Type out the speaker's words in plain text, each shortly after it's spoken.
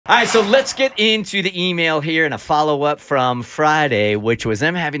All right, so let's get into the email here and a follow-up from Friday, which was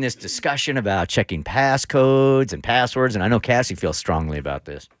them having this discussion about checking passcodes and passwords, and I know Cassie feels strongly about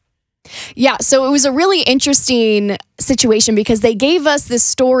this. Yeah, so it was a really interesting situation because they gave us this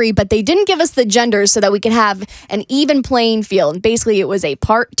story, but they didn't give us the genders so that we could have an even playing field. And basically, it was a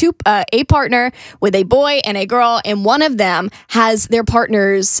partner with a boy and a girl, and one of them has their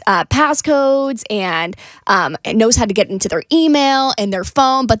partner's passcodes and knows how to get into their email and their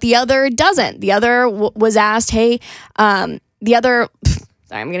phone, but the other doesn't. The other was asked, hey, the other...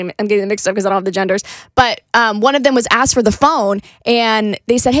 Sorry, I'm getting them mixed up because I don't have the genders. But one of them was asked for the phone, and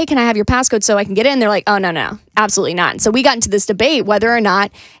they said, hey, can I have your passcode so I can get in? They're like, oh, no, absolutely not. And so we got into this debate whether or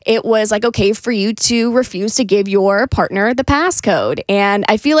not it was like okay for you to refuse to give your partner the passcode. And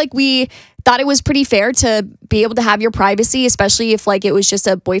I feel like we thought it was pretty fair to be able to have your privacy, especially if like it was just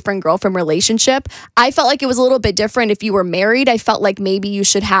a boyfriend-girlfriend relationship. I felt like it was a little bit different if you were married. I felt like maybe you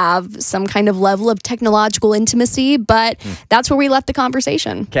should have some kind of level of technological intimacy, but that's where we left the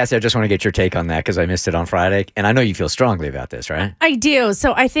conversation. Cassie, I just want to get your take on that because I missed it on Friday, and I know you feel strongly about this, right? I do.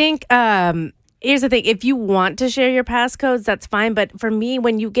 So I think here's the thing. If you want to share your passcodes, that's fine. But for me,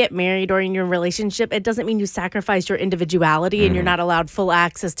 when you get married or in your relationship, it doesn't mean you sacrifice your individuality and you're not allowed full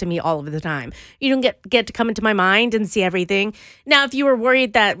access to me all of the time. You don't get to come into my mind and see everything. Now, if you were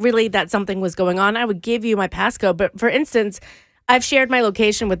worried that really that something was going on, I would give you my passcode. But for instance, I've shared my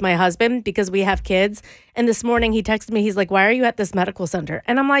location with my husband because we have kids. And this morning he texted me. He's like, why are you at this medical center?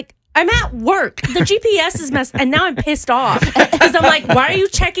 And I'm like, I'm at work. The GPS is messed, and now I'm pissed off because I'm like, why are you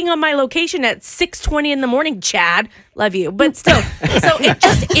checking on my location at 6:20 in the morning, Chad? Love you. But still, so it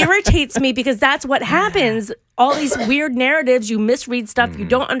just irritates me because that's what happens. All these weird narratives, you misread stuff, you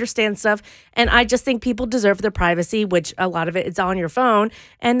don't understand stuff, and I just think people deserve their privacy, which a lot of it is on your phone,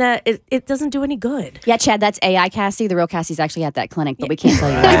 and it doesn't do any good. Yeah, Chad, that's AI Cassie. The real Cassie's actually at that clinic, but we can't tell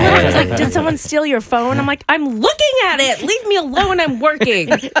you why. I was like, did someone steal your phone? I'm like, I'm looking at it. Leave me alone. I'm working.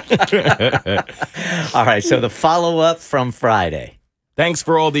 All right, so the follow-up from Friday. Thanks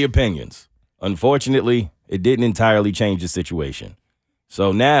for all the opinions. Unfortunately, it didn't entirely change the situation.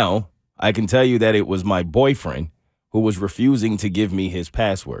 So now I can tell you that it was my boyfriend who was refusing to give me his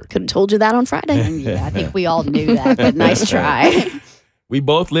password. Could have told you that on Friday. Yeah, I think we all knew that, but nice try. We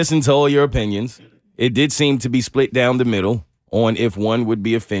both listened to all your opinions. It did seem to be split down the middle on if one would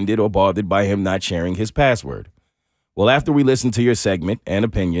be offended or bothered by him not sharing his password. Well, after we listened to your segment and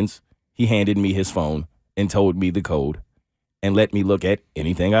opinions, he handed me his phone and told me the code and let me look at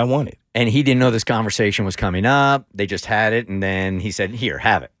anything I wanted. And he didn't know this conversation was coming up. They just had it, and then he said, here,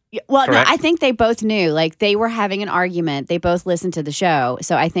 have it. Well, Correct? no, I think they both knew. Like, they were having an argument. They both listened to the show.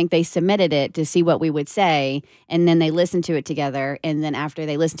 So I think they submitted it to see what we would say, and then they listened to it together. And then after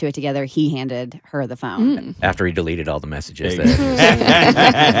they listened to it together, he handed her the phone. After he deleted all the messages that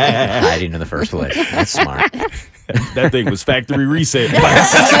hiding in the first place. That's smart. That thing was factory reset. Why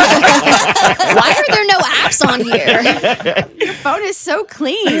are there no apps on here? Your phone is so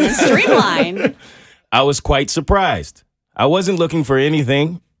clean and streamlined. I was quite surprised. I wasn't looking for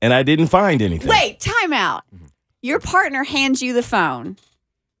anything, and I didn't find anything. Wait, time out. Your partner hands you the phone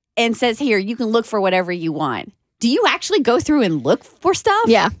and says, here, you can look for whatever you want. Do you actually go through and look for stuff?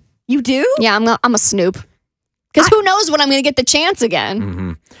 Yeah. You do? Yeah, I'm a snoop. Because who knows when I'm going to get the chance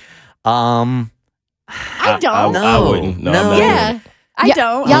again. I don't. I wouldn't. No, I'm not Yeah. I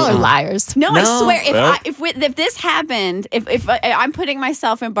don't. Y'all are liars. No, I swear, Well. if this happened, if I'm putting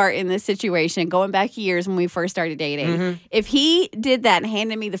myself and Bart in this situation, going back years when we first started dating, if he did that and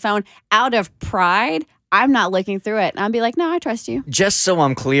handed me the phone out of pride, I'm not looking through it. And I'd be like, no, I trust you. Just so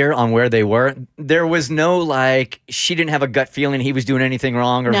I'm clear on where they were, there was no, like, she didn't have a gut feeling he was doing anything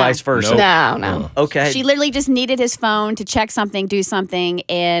wrong or No. vice versa. No. Okay. She literally just needed his phone to check something, do something,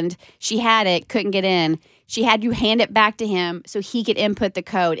 and she had it, couldn't get in. She had you hand it back to him so he could input the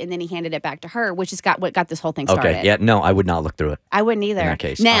code, and then he handed it back to her, which is what got this whole thing started. Okay, yeah, no, I would not look through it. I wouldn't either. In that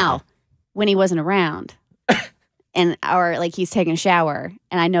case, now, okay. when he wasn't around, or like he's taking a shower,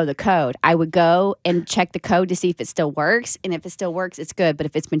 and I know the code, I would go and check the code to see if it still works, and if it still works, it's good. But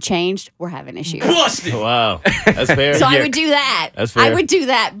if it's been changed, we're having issues. Busted! Wow. That's fair. So I would do that. That's fair. I would do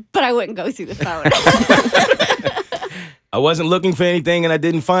that, but I wouldn't go through the phone. I wasn't looking for anything, and I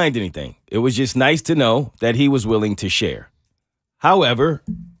didn't find anything. It was just nice to know that he was willing to share. However,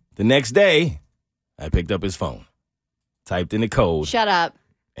 the next day, I picked up his phone, typed in the code, Shut up.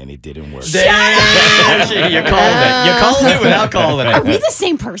 and it didn't work. Damn! You called it. You called it without calling Are it. we the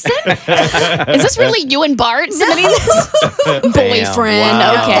same person? Is this really you and Bart submitting this? Boyfriend.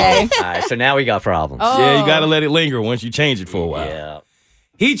 Wow. Okay. All right, so now we got problems. Yeah, you got to let it linger once you change it for a while. Yeah.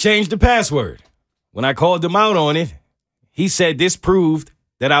 He changed the password. When I called him out on it, he said this proved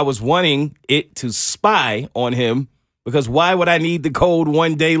that I was wanting it to spy on him because why would I need the code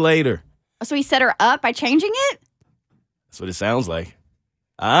 1 day later? So he set her up by changing it? That's what it sounds like.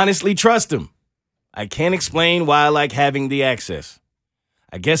 I honestly trust him. I can't explain why I like having the access.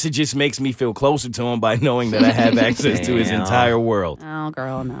 I guess it just makes me feel closer to him by knowing that I have access to his entire world. Oh,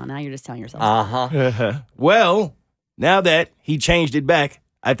 girl, no. Now you're just telling yourself. Well, now that he changed it back,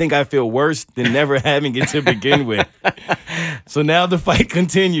 I think I feel worse than never having it to begin with. So now the fight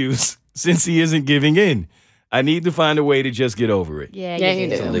continues since he isn't giving in. I need to find a way to just get over it. Yeah, you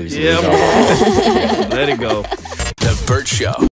do. Lose Yep. Let it go. The Bert Show.